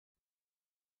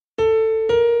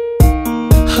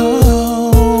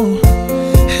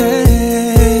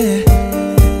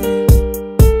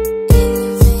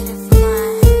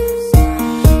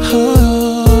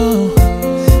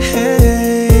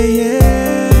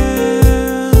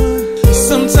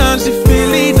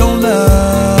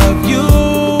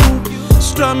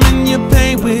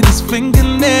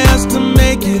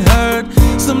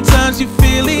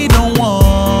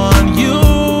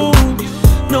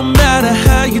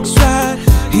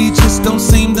just don't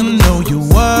seem to know your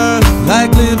worth.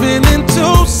 Like living in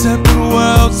two separate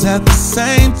worlds at the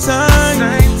same time,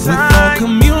 with all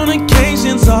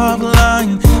communications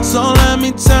offline. So let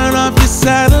me turn off your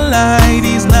satellite,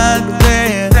 he's not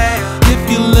there. If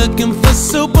you're looking for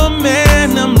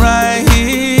Superman, I'm right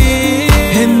here.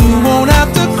 And you won't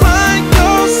have to cry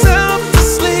yourself to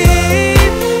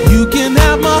sleep. You can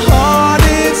have my heart,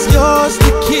 it's yours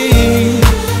to keep.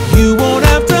 You won't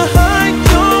have to hide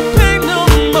your pain no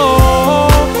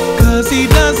more, 'cause he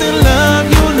doesn't love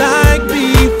you like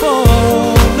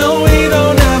before. No, he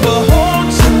don't ever hold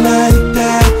you like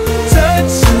that,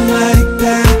 touch you like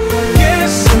that,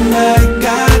 kiss you like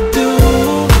I do.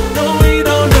 No, he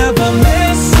don't ever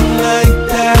miss you like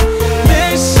that,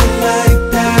 miss you like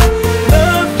that,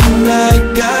 love you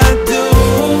like I do.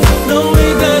 No, he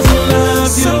doesn't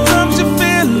love you. Sometimes you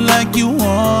feel like you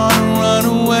wanna run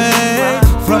away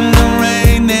from the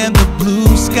rain and the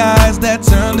blue skies that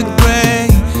turn to gray,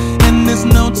 and there's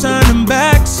no turning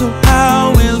back. So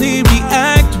how will he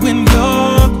react when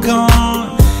you're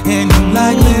gone? And you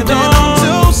like living on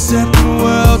two separate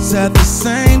worlds at the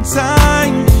same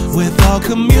time, with all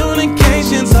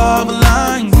communication